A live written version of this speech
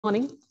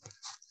Morning.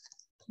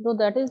 So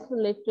that is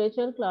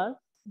literature class.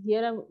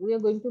 Here we are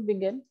going to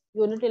begin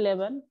Unit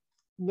 11,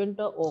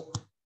 Winter Oak.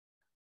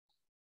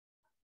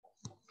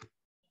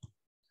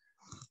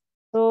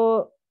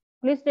 So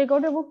please take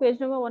out a book, page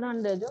number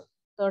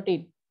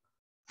 113.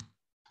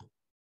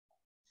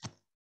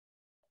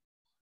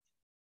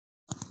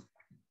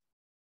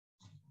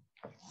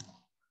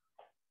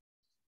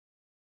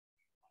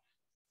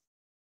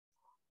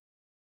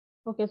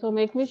 Okay, so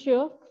make me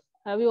sure.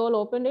 Have you all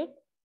opened it?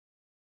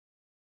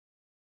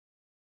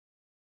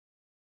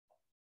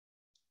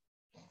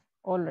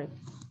 All right.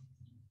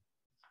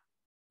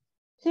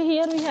 See,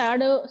 here we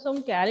had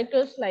some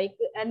characters like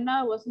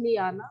Anna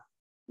Vasiliana,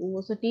 who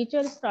was a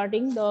teacher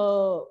starting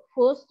the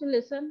first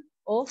lesson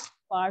of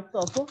parts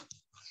of a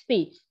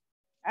speech.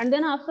 And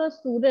then after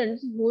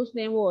students whose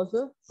name was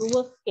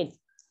Skin.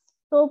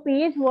 So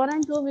page 1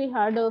 and 2 we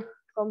had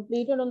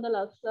completed on the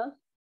last class.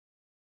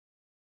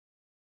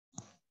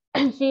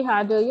 She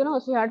had,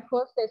 she had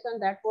first lesson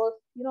that was,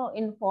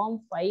 in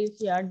form 5.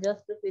 She had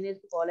just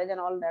finished college and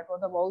all that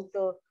was about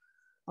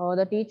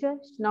the teacher.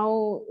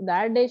 Now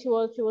that day she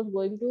was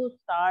going to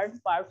start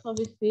parts of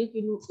the speech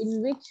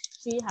in which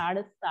she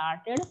had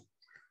started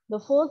the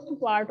first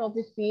part of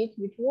the speech,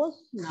 which was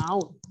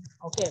noun.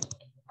 Okay.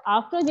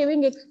 After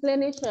giving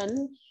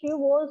explanation, she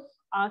was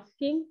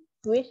asking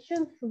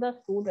questions to the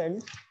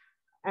students.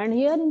 And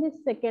here in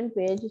this second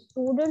page,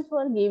 students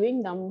were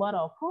giving number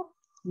of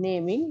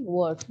naming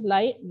words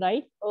like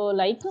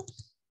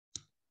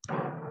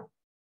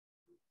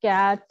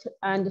cat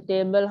and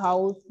table,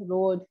 house,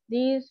 road.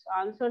 These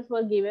answers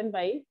were given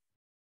by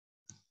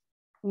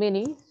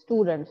many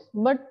students,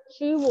 but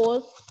she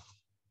was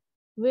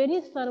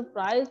very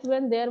surprised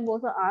when there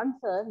was an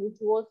answer which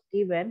was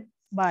given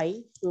by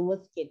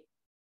Skin.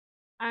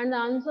 And the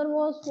answer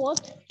was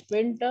what?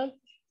 Winter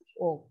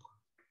oak.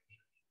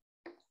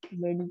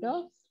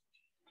 Winter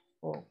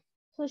oak.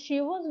 So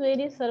she was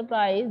very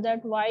surprised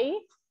that why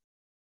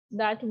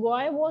that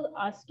boy was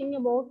asking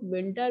about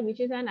winter, which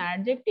is an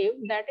adjective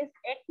that is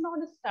yet not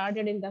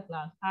started in the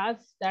class, as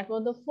that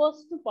was the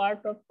first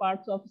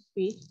parts of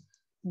speech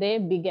they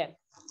began.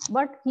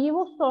 But he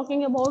was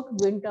talking about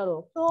winter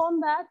oak. So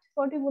on that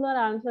particular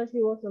answer,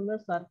 she was somewhere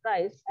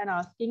surprised and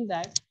asking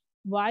that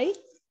why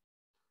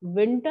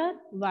winter,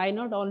 why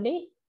not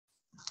only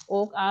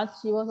oak, as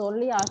she was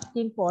only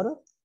asking for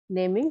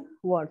naming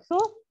words. So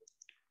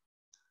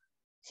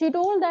she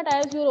told that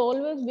as you're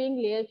always being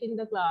late in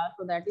the class,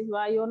 so that is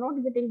why you're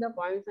not getting the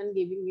points and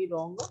giving me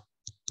wrong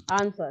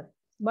answer.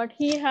 But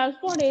he has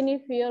got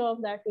any fear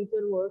of that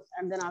teacher words,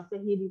 and then after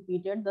he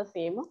repeated the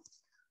same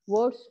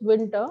words,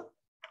 winter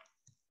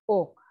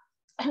oak.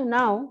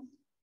 Now,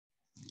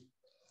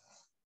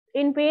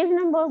 in page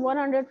number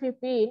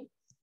 115,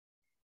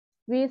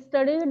 we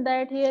studied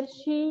that here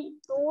she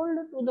told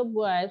to the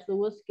boys who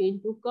was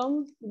keen to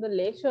come to the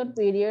lecture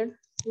period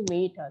to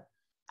meet her.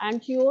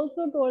 And she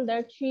also told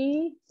that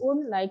she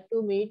would like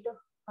to meet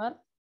her,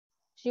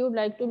 she would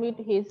like to meet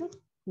his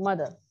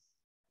mother.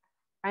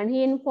 And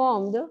he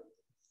informed,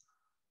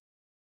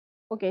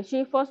 okay,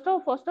 she first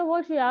of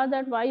all, she asked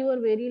that why you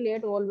are very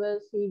late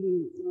always,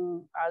 he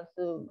as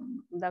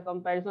the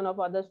comparison of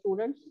other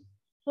students.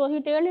 So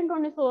he told in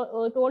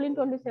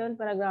 27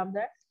 paragraph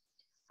that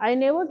I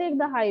never take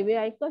the highway,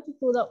 I cut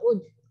through the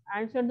woods,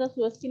 answered the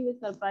Swaskin with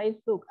surprised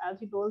look as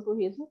he told to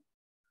his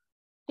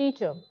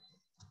teacher.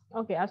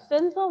 Okay, a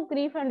sense of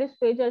grief and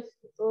displeasure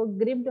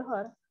gripped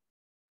her,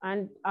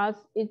 and as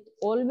it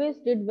always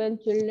did when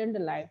children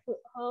died.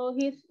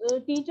 His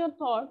teacher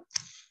thought,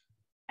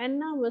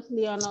 Anna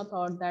Vasiliana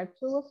thought that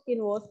Suwaskin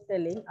was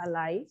telling a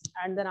lie,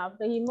 and then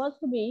after he must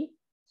be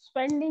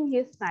spending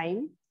his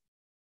time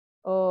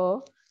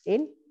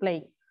in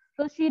playing.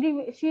 So she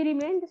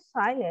remained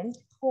silent,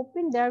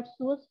 hoping that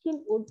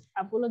Suwaskin would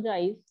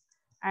apologize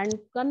and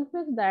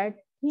confess that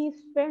he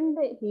spent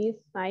his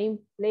time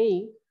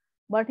playing,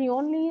 but he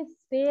only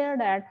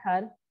stared at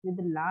her with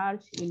large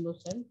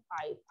innocent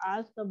eyes,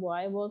 as the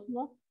boy was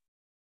not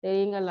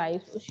telling a lie.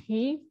 So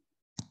she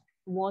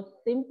was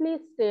simply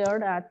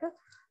stared at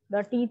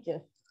the teacher.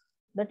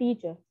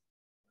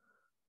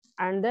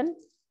 And then,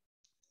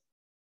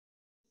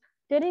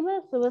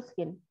 terrible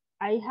Suwaskin,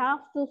 I have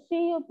to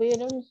see your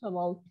parents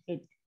about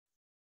it.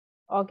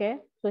 Okay,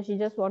 so she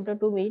just wanted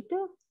to meet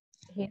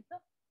his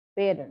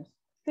parents.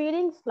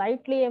 Feeling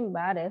slightly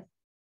embarrassed.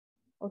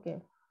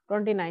 Okay,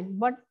 29.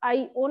 But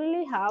I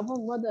only have a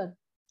mother,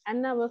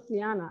 Anna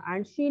Vasiliana,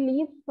 and she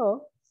leaves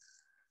for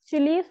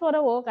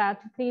a walk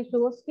at 3.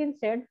 Suwaskin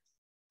said,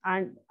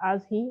 and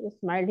as he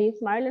smiled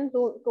and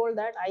told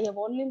that I have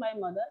only my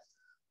mother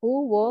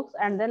who works,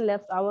 and then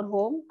left our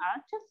home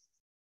at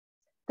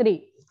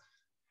 3.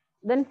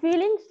 Then,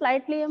 feeling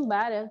slightly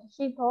embarrassed,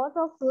 she thought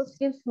of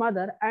Ruskin's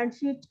mother, and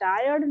she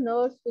tired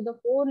nurse with the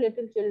 4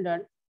 little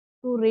children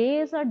to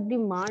raise a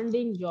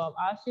demanding job.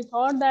 As she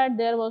thought that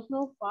there was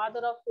no father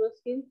of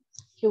Ruskin,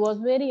 she was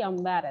very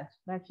embarrassed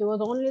that she was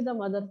only the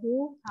mother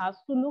who has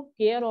to look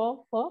care of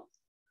her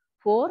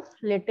 4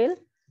 little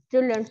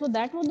children. So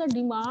that was the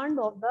demand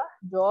of the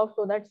job,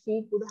 so that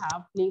she could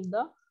have leave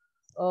the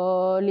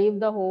leave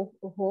the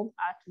home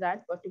at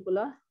that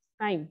particular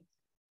time.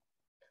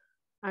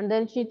 And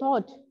then she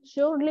thought,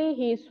 surely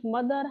his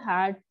mother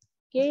had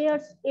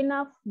cares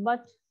enough,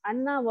 but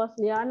Anna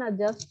Vasiliana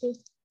just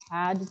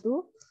had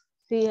to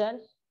see her.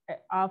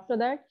 After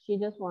that, she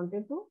just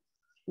wanted to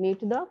meet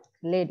the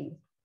lady.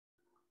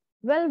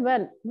 Well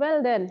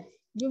then,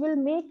 you will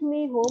make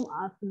me home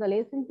after the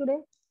lesson today,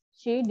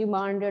 she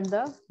demanded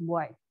the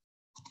boy.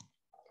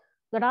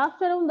 That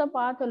afternoon, the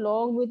path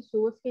along with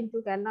Suaskin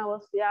to Kanna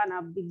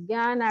Vasiliana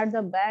began at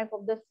the back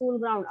of the school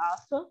ground.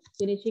 After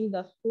finishing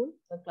the school,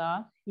 the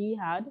class, he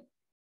had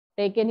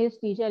taken his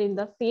teacher in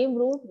the same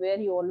route where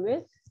he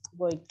always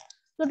going.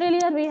 So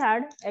earlier we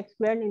had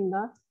explained in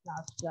the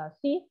last class.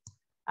 See,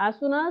 as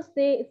soon as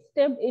they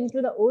stepped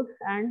into the wood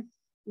and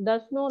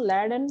the snow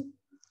laden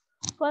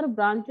fir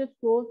branches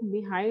close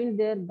behind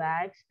their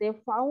backs, they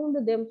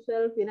found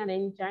themselves in an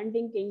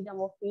enchanting kingdom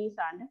of peace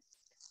and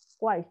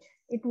quiet.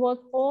 It was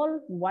all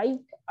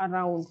white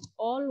around,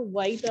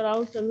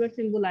 somewhere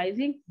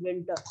symbolizing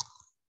winter.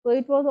 So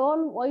it was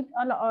all white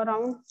all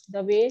around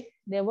the way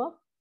they were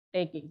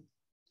taking.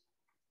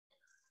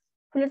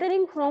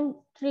 Flittering from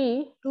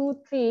tree to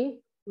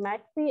tree,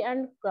 magpie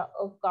and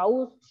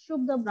cows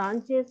shook the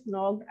branches,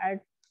 knocked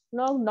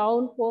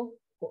down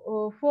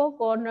four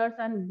corners,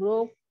 and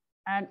broke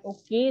an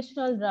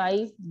occasional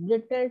dry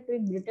brittle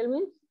twig. Brittle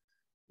means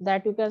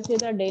that you can see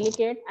the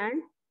delicate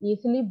and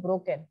easily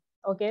broken.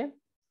 Okay,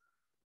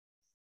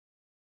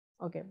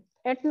 okay.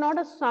 Yet not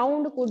a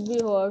sound could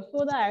be heard,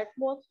 so the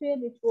atmosphere,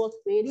 which was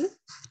very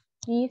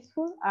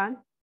peaceful and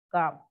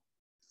calm.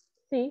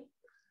 See,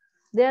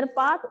 their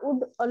path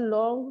would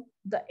along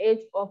the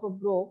edge of a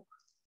brook,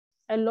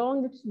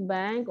 along its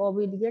bank,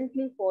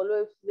 obediently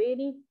follow its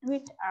very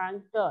twist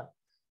and turn.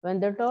 When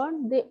they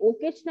turned, they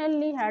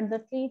occasionally had the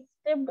tree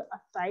stepped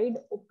aside,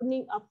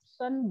 opening up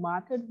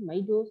sun-bathed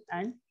meadows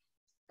and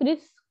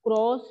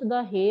crisscrossed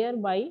the hair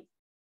by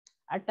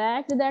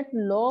attacked that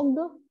logged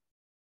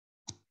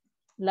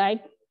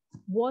like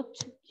watch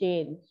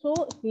chain. So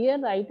here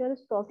writer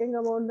is talking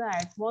about the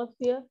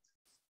atmosphere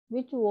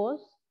which was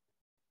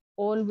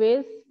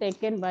always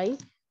taken by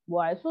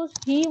boy. So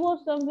he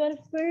was somewhere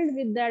filled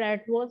with that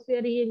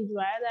atmosphere. He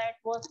enjoyed the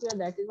atmosphere.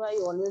 That is why he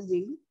always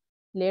being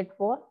late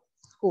for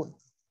school.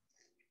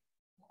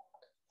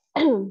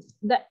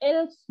 The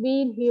elk's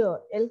been here.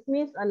 Elk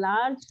means a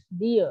large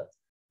deer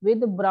with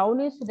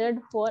brownish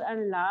red fur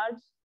and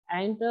large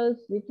antlers,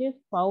 which is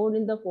found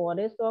in the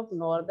forest of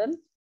northern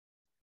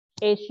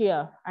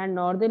Asia and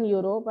northern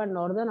Europe and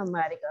northern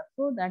America.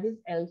 So that is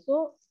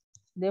also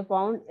they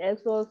found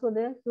elks also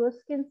there.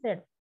 Suaskin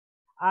said,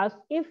 as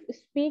if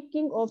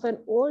speaking of an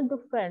old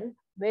friend,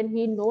 when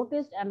he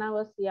noticed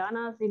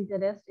Anavasiana's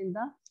interest in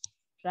the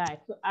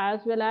track. So as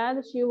well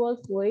as she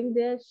was going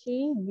there,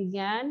 she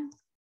began,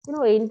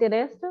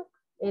 interest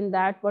in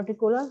that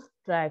particular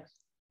tracks.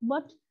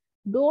 But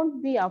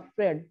don't be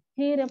afraid,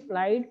 he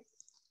replied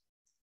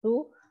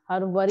to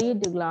her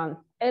worried glance.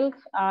 Elks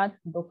are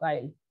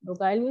docile.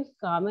 Docile means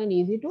calm and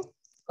easy to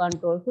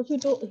control. So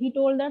he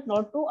told that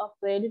not to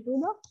afraid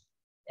to the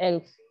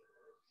elks.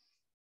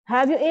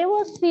 Have you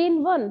ever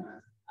seen one?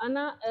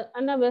 Anna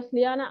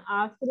Vesliana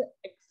asked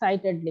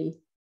excitedly.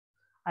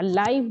 A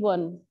live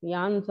one, he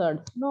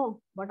answered.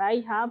 No, but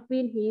I have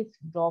been, he is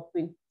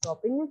dropping.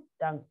 Dropping his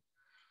tongue.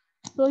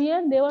 So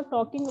here they were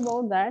talking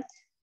about that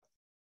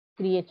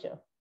creature.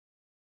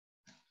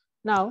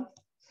 Now,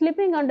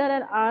 slipping under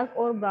an arc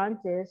or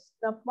branches,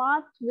 the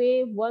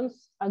pathway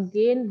once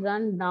again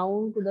ran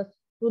down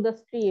to the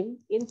stream.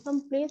 In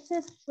some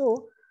places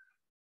show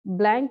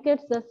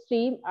blankets the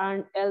stream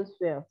and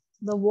elsewhere.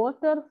 The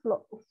water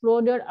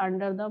floated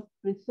under the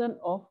prison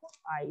of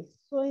ice.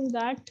 So in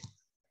that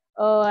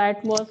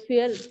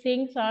atmosphere,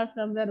 things are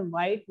somewhere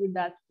white with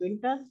that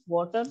winter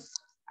water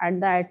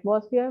and the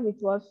atmosphere which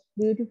was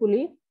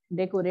beautifully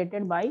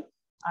decorated by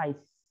ice.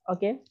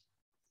 Okay.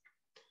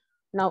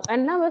 Now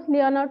Anna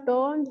Vasiliana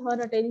turned her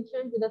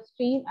attention to the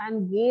stream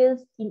and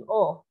gazed in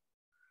awe.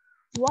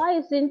 Why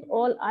isn't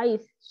all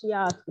ice? She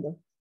asked.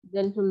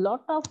 There is a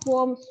lot of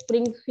warm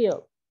springs here.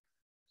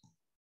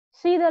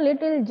 See the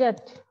little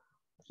jet.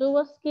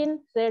 Suaskin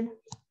said,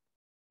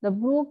 the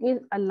brook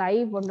is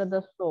alive under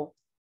the snow.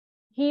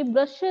 He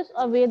brushes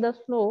away the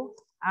snow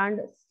and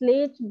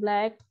slate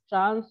black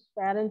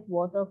transparent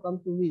water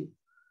comes to view.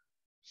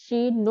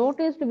 She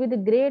noticed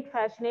with great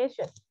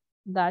fascination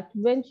that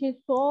when she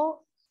saw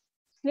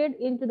slid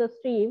into the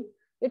stream,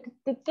 it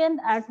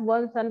thickened at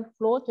once and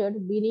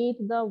floated beneath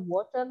the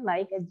water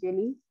like a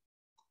jelly,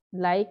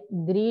 like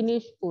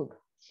greenish wood.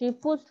 She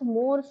pushed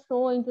more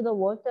snow into the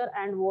water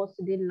and was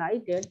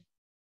delighted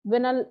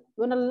when a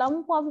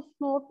lump of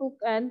snow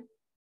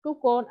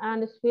took on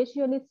an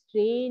especially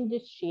strange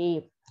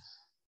shape.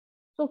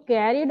 So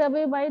carried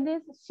away by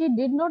this, she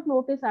did not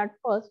notice at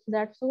first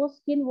that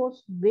Skin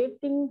was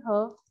waiting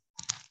her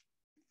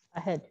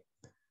ahead.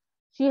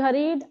 She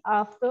hurried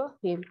after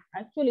him.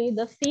 Actually,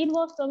 the scene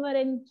was somewhere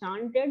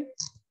enchanted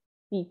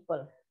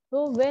people.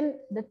 So when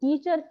the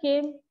teacher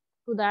came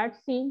to that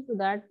scene, to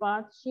that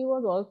part, she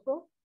was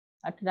also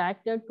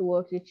attracted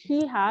towards it.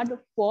 She had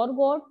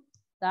forgot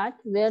that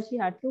where she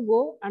had to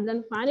go, and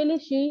then finally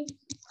she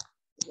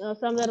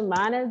somewhere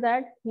managed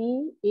that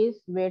he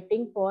is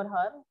waiting for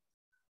her,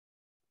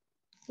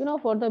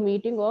 for the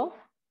meeting of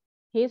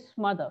his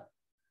mother.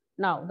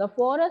 Now the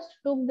forest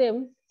took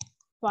them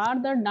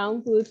farther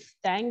down to its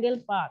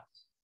tangled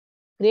paths.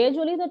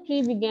 Gradually, the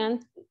tree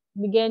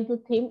began to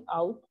thin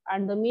out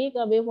and the make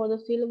away for the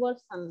silver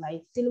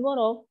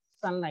of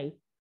sunlight,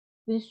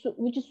 which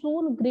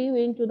soon grew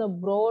into the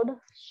broad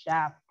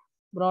shaft,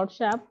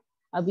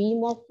 a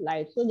beam of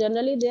light. So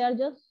generally, they are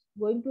just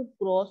going to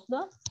cross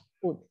the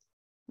foot.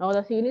 Now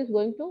the scene is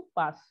going to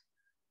pass.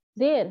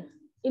 There,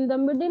 in the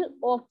middle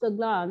of the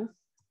glance,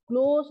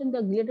 close in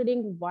the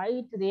glittering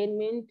white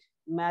raiment,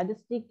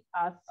 majestic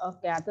as a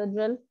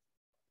cathedral,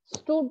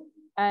 stood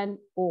an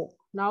oak.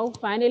 Now,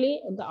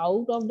 finally,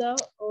 out of the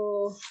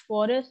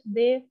forest,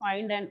 they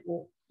find an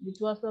oak, which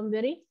was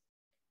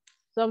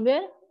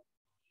somewhere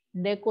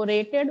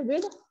decorated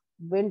with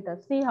winter.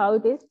 See how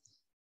it is.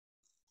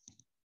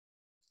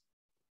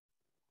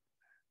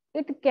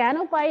 It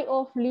canopy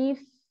of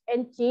leaves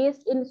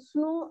encased in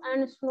snow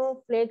and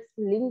snowflakes,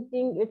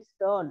 linking its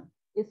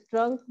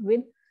trunk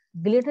with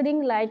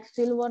glittering like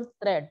silver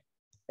thread.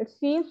 It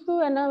seems to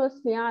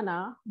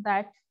Anavasliana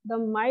that the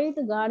might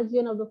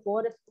guardian of the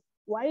forest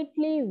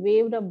quietly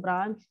waved a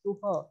branch to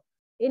her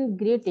in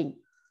greeting.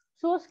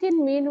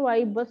 Soskin,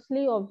 meanwhile,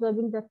 bustily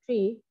observing the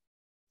tree,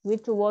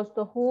 which was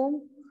the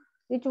home,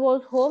 which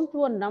was home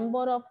to a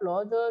number of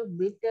lodgers,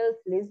 beetles,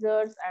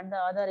 lizards, and the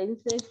other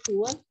insects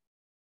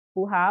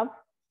who have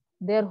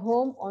their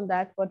home on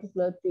that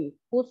particular tree,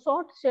 who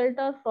sought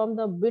shelter from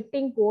the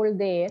biting cold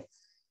there.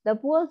 The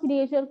poor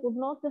creature could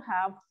not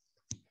have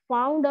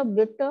found a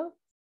better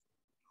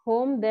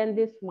home than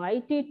this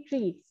mighty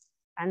tree,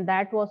 and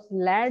that was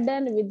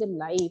laden with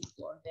life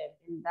for them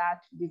in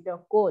that bitter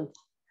cold.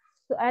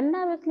 So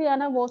Anna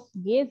Vesliana was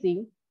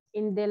gazing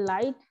in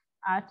delight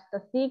at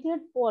the sacred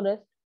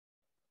forest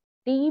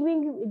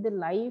teeming with the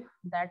life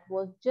that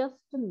was just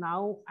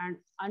now and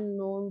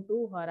unknown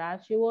to her,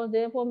 as she was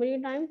there for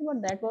many times,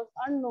 but that was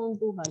unknown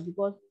to her,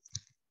 because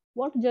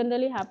what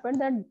generally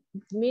happened that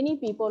many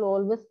people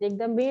always take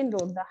the main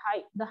road,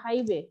 the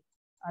highway.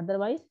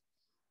 Otherwise,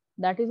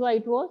 that is why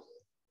it was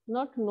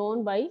not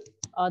known by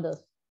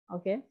others.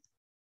 Okay.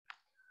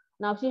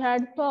 Now she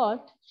had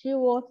thought she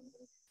was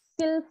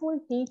skillful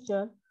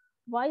teacher,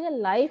 why a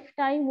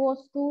lifetime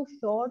was too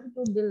short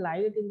to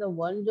delight in the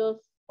wonders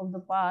of the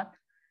path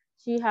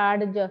she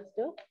had just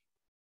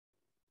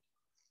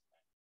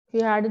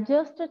she had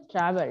just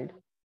traveled.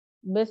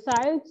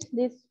 Besides,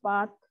 this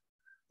path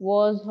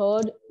was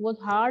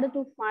hard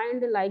to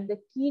find, like the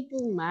key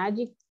to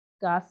magic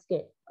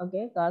casket.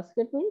 Okay,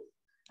 casket means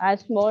a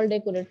small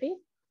decorative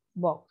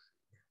box.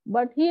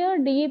 But here,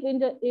 deep in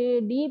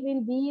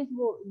these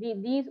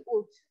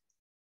woods,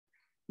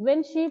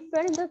 when she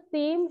felt the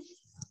same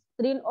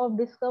thrill of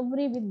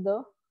discovery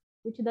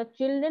which the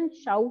children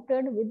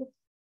shouted with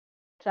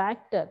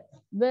tractor,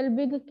 well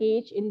big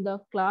cage in the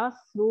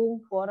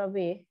classroom far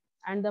away,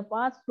 and the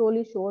path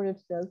slowly showed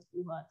itself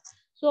to her.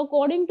 So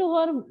according to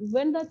her,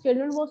 when the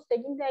children was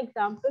taking the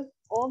example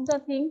of the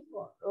thing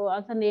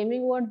as a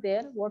naming word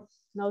there, what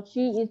now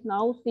she is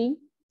now seeing.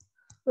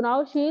 So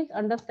now she is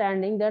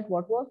understanding that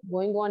what was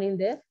going on in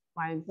their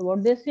mind. So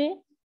what they say,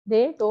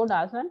 they told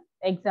us an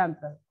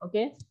example.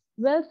 Okay.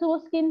 Well, so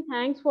skin,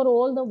 thanks for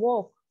all the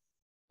work.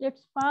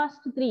 It's past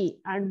 3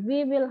 and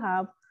we will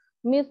have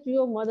missed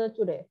your mother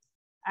today.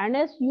 And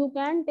as you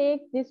can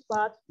take this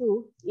path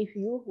too if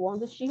you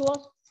want. She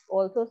was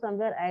also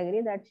somewhere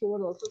agree that she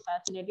was also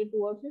fascinated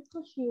towards it.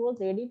 So she was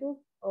ready to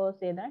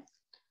say that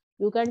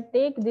you can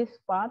take this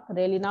path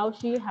really. Now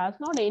she has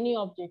not any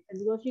objection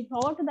because she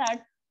thought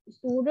that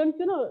students,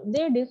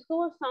 they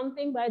discover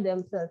something by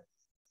themselves.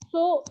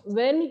 So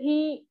when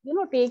he,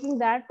 taking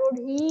that road,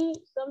 he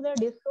somewhere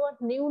discovered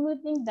new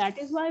things. That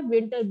is why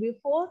winter,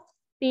 before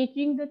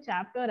teaching the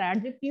chapter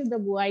adjective, the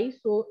boy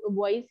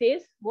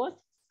says what?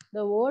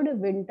 The word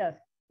winter.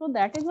 So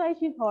that is why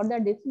she thought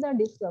that this is the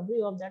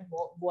discovery of that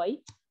boy,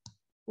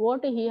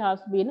 what he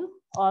has been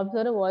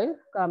observed while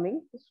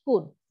coming to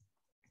school.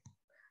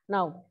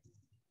 Now,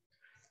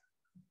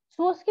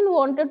 Soskin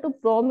wanted to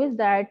promise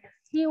that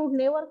he would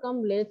never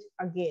come late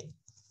again.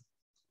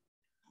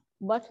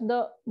 But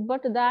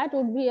that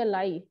would be a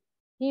lie.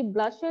 He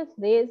blushes,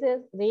 raised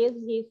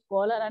his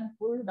collar and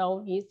pulled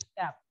down his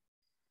cap.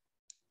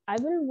 I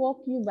will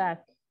walk you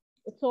back.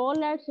 It's all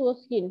right,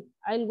 Soskin.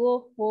 I'll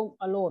go home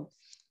alone.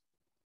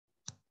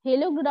 He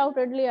looked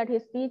doubtedly at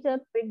his teacher,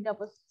 picked up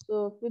a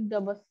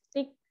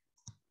stick,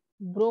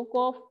 broke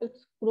off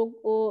its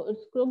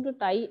crooked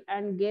tie,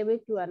 and gave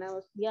it to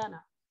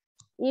Anastasiana.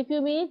 If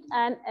you meet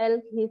an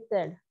elk, he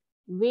said,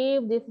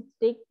 wave this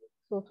stick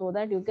so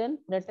that you can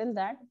threaten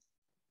that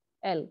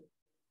elk.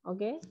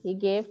 Okay, he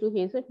gave to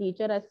his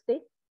teacher a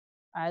stick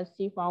as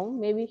she found.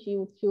 Maybe she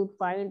would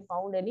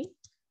found any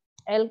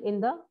elk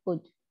in the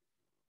woods.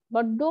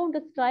 But don't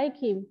strike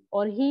him,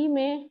 or he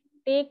may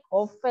take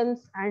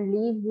offense and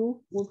leave you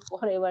wood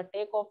forever.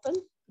 Take offense,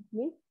 it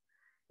means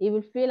He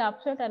will feel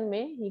upset and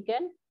he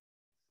can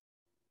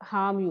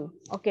harm you.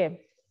 Okay.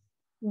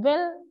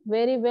 Well,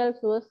 very well,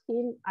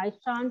 Suaskin. I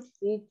shan't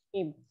reach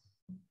him.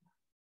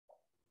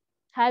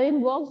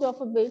 Having walked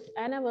off a bit,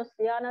 Anna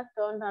Vastiana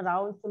turned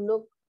around to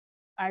look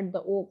at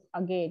the oak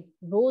again,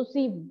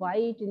 rosy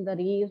white in the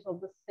rays of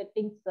the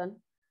setting sun,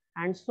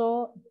 and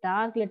saw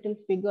dark little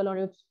figure on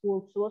its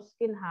foot.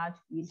 Suaskin had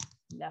been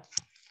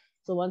left.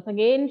 So once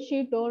again,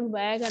 she turned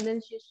back and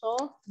then she saw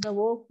the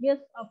oak. Yes,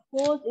 of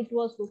course, it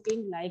was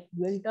looking like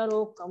winter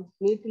oak,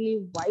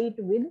 completely white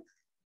with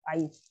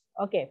eyes.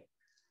 Okay.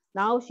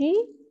 Now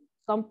she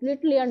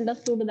completely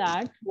understood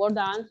that what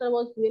the answer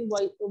was given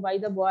by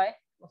the boy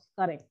was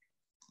correct.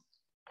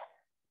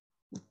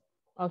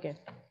 Okay.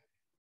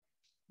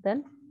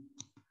 Then,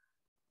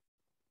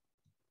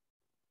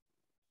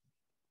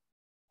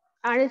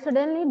 and it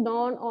suddenly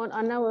dawned on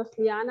Anna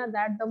Vasiliana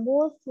that the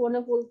most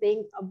wonderful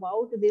thing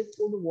about this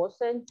food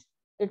wasn't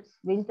its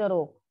winter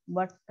oak,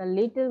 but the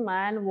little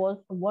man was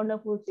the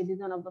wonderful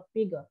citizen of the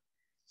figure.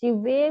 She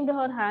waved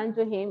her hand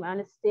to him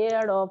and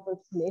stared off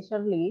its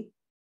leisurely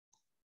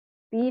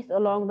peace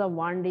along the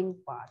winding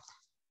path.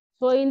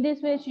 So in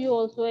this way, she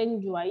also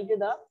enjoyed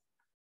the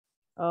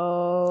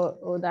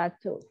that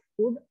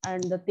food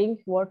and the things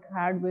what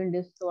had been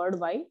discovered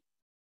by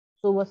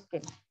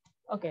Suvaskin.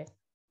 Okay.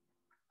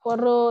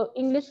 For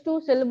English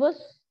 2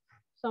 syllabus,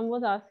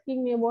 someone was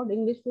asking me about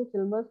English 2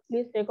 syllabus.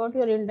 Please take out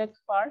your index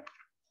part.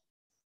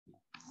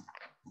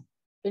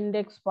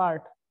 Index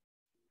part.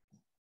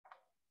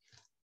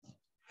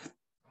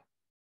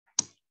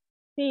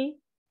 See,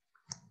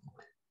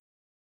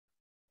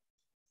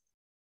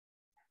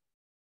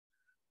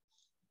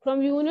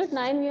 from unit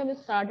 9 we have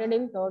started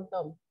in third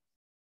term.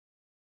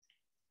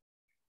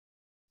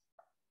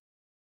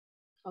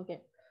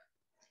 Okay.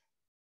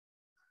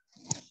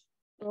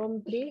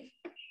 From 3.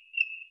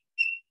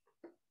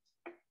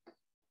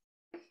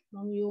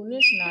 From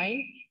unit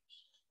 9.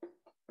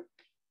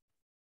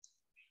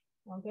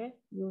 Okay.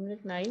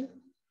 Unit 9.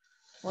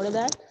 What is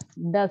that?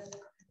 Dusk.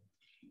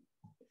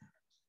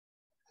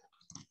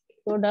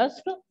 So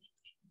dusk.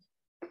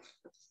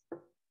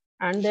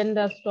 And then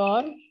the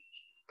storm.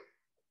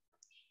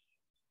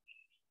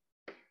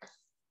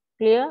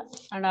 Clear.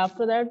 And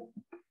after that,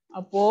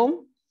 a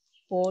poem.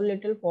 4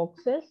 little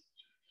foxes.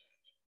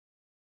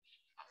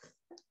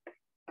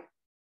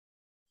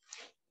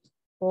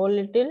 4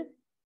 little.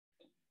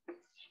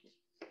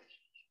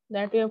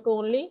 That you have to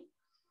only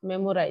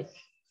memorize.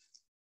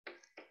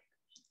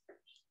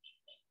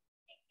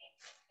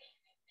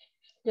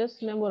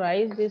 Just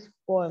memorize this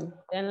poem,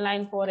 10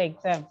 line for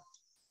exam.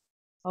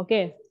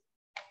 Okay.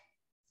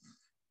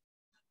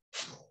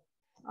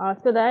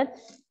 After that,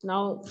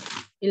 now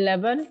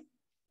 11,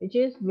 which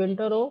is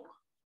winter oak,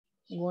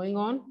 going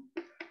on.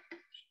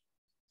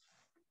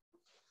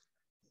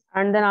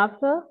 And then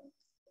after,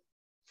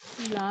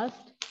 last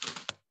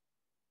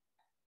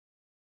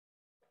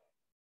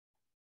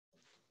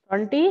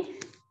 20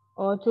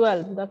 or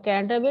 12, the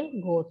Canterville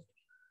ghost.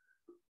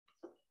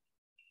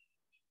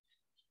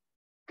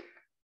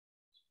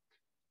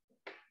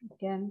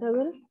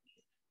 Canterville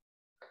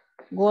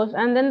ghost.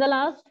 And then the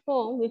last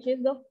poem, which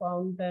is the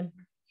fountain.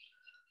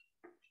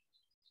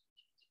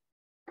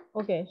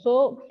 Okay,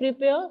 so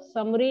prepare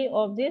summary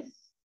of this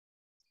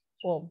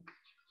poem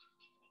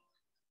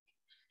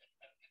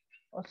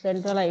or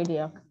central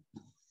idea.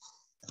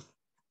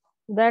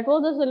 That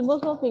was the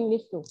syllabus of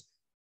English 2.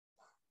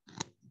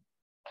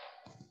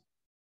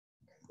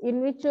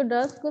 In which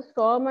dusk,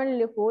 storm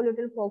and 4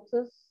 little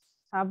foxes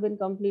have been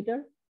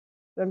completed.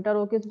 Winter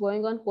oak is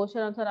going on.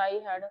 Question answer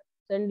I had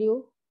sent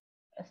you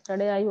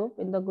yesterday, I hope,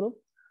 in the group.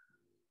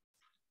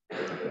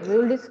 We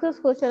will discuss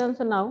question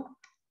answer now.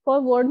 For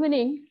word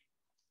meaning,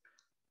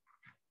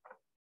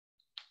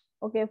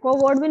 okay,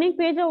 for word meaning,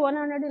 page of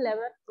 111,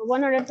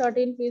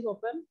 113, please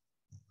open.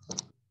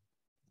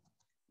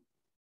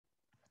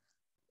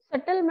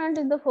 Settlement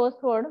is the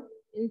first word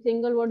in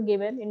single word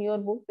given in your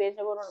book, page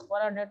number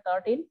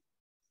 113.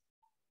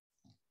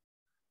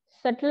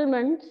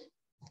 Settlements,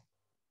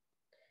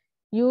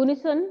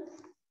 unison,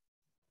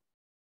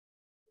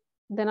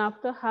 then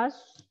after hush,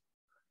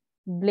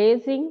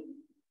 blazing.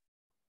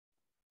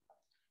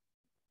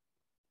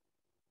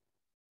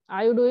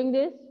 Are you doing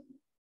this?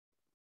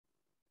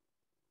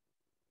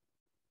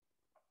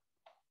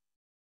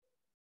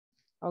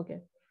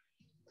 Okay.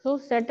 So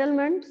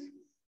settlements,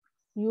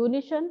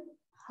 unison,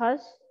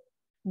 hush,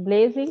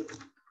 blazing,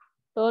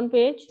 turn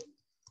page,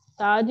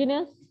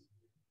 tardiness,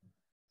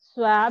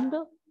 swabbed,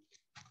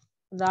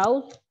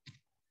 rouse,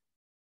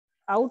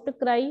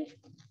 outcry,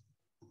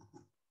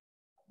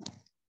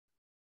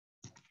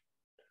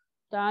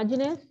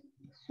 tardiness,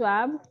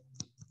 swabbed,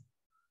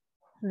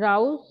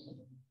 rouse,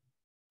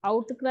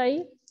 outcry.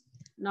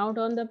 Now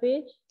turn the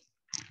page.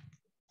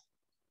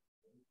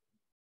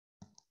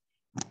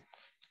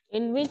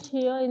 In which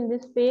here in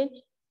this page,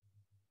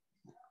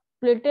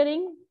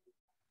 flittering,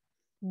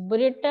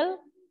 brittle,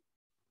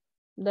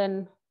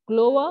 then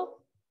clover,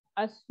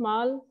 a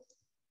small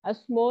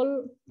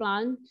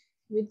plant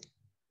with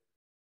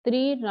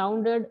 3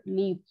 rounded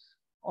leaves.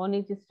 on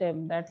each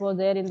stem. That was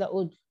there in the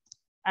Uj.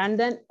 And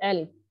then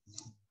L,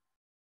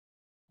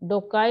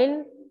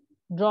 docile,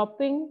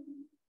 dropping,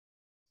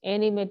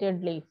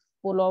 animated leaf,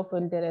 full of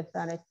interest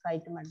and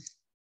excitement.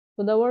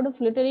 So the word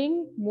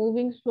flittering,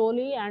 moving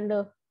slowly and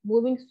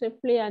moving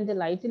swiftly and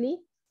lightly.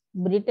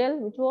 Brittle,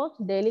 which was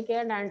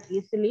delicate and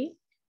easily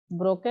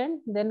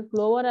broken. Then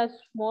clover, a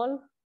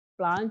small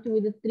plant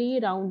with 3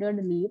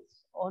 rounded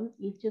leaves on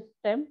each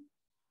stem.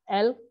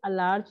 Elk, a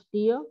large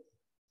deer.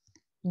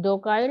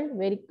 Docile,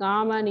 very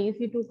calm and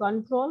easy to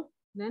control.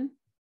 Then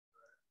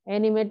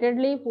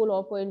animatedly, full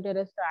of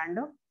interest and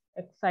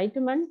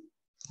excitement.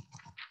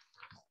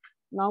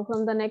 Now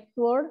from the next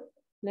word,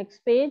 next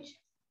page.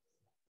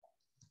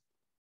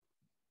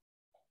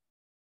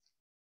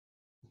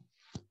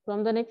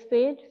 From the next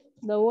page,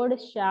 the word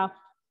is shaft.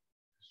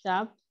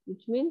 Shaft,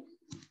 which means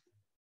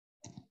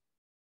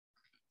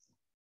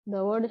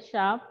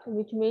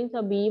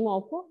a beam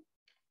of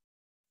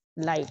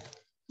light.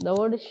 The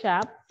word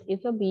shaft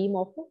is a beam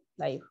of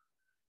light.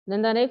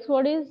 Then the next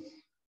word is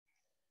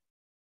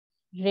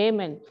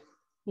raiment.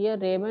 Here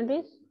raiment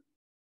is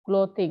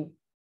clothing.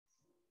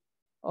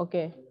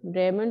 Okay,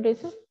 raiment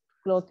is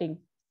clothing.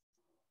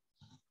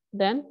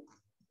 Then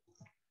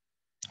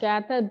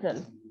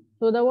cathedral.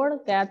 So the word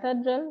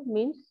cathedral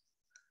means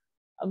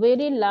a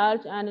very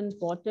large and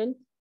important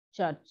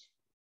church.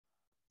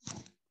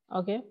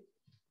 Okay.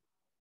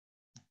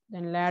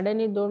 Then laden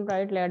is, don't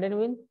write laden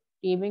with,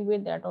 teeming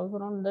with, that also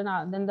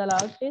not. Then the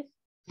last is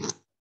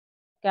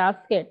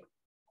casket,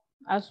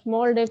 a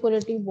small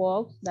decorative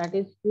box that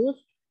is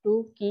used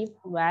to keep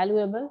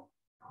valuable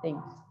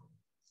things.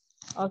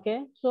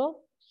 Okay,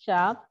 so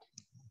shaft,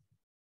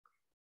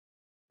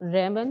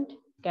 raiment,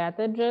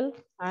 cathedral,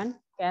 and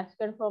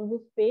casket from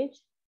this page.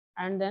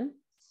 And then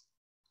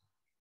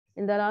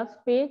in the last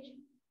page,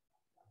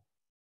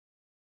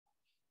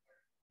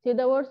 see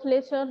the word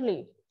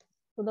leisurely.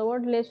 So the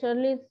word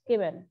leisurely is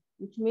given,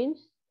 which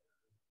means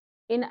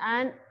in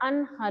an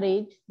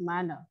unhurried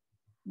manner.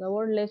 The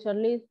word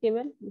leisurely is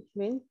given, which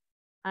means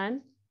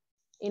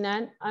in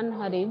an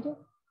unhurried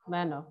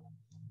manner.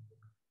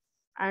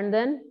 And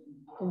then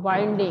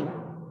winding.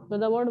 So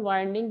the word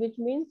winding, which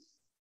means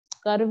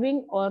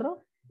curving or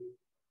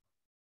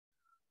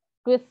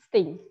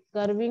twisting.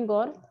 Curving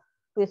or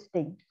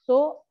twisting.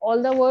 So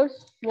all the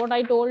words, what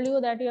I told you,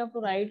 that you have to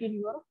write in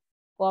your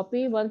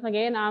copy. Once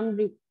again, I am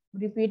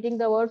repeating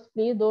the words.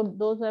 Please, those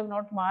who have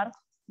not marked,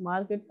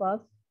 mark it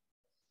first.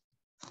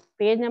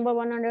 Page number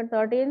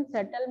 113,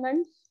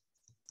 settlements,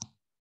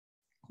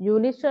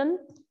 unison,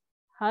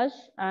 hush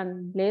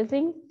and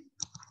blazing.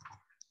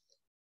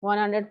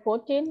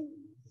 114,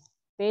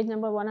 page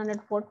number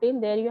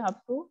 114, there you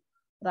have to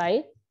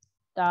write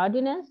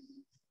tardiness,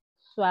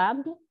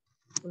 swabbed,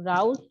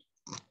 roused,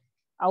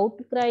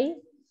 outcry.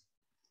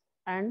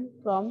 And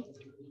from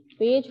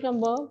page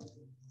number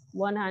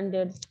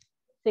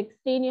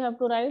 116, you have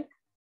to write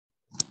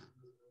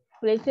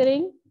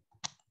flickering,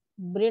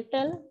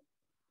 brittle,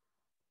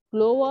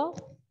 clover,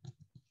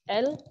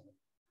 L,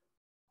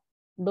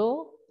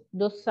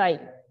 docile,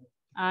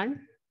 and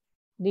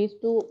these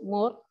two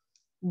more,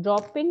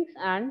 droppings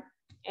and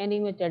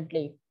animated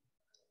leaf.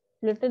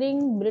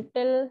 Flittering,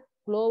 brittle,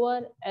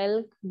 clover,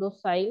 elk,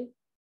 docile,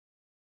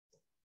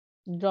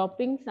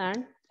 droppings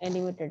and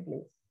animated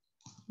leaf.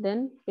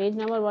 Then page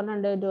number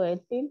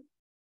 118.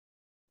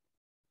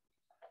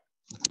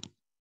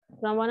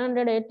 From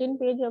 118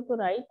 page you have to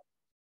write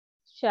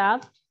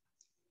shaft,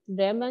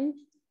 raiment,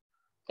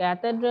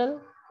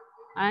 cathedral,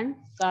 and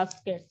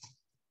casket.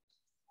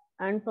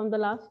 And from the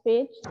last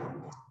page,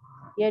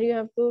 here you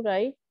have to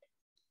write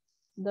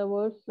the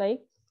words like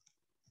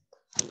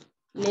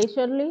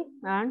leisurely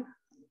and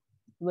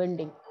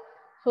winding.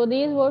 So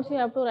these words you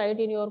have to write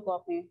in your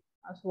copy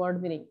as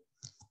word meaning.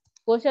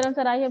 Question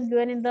answer I have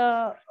given in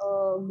the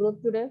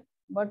group today,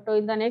 but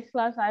in the next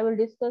class I will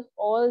discuss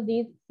all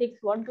these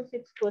 1 to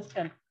 6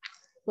 questions,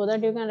 so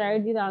that you can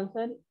write the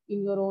answer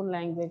in your own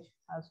language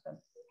as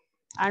well.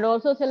 And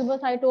also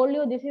syllabus, I told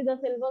you this is the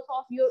syllabus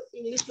of your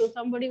English. So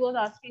somebody was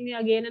asking me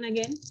again and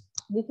again,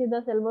 this is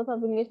the syllabus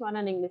of English 1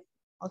 and English.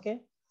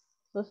 Okay.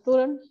 So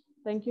students,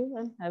 thank you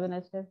and have a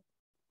nice day.